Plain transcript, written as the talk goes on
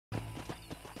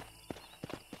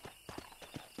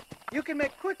You can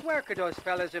make quick work of those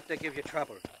fellas if they give you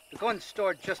trouble. The gun's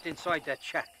stored just inside that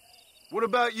shack. What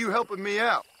about you helping me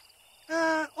out?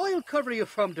 I'll cover you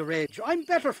from the ridge. I'm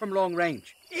better from long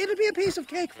range. It'll be a piece of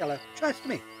cake, fella. Trust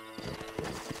me.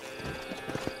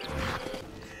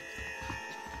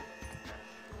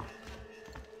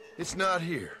 It's not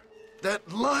here.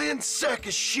 That lying sack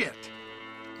of shit!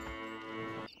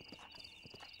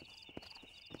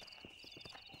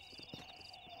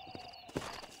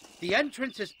 The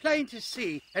entrance is plain to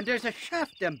see, and there's a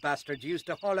shaft them bastards use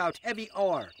to haul out heavy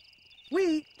ore.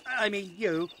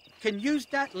 You, can use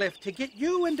that lift to get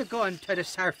you and the gun to the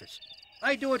surface.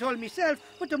 I do it all myself,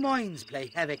 but the mines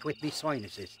play havoc with me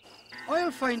sinuses.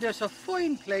 I'll find us a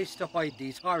fine place to hide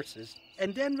these horses,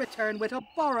 and then return with a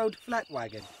borrowed flat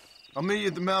wagon. I'll meet you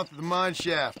at the mouth of the mine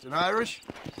shaft. And Irish,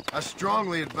 I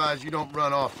strongly advise you don't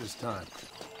run off this time.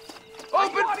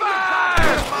 Open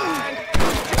fire!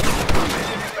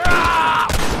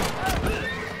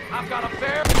 I've got a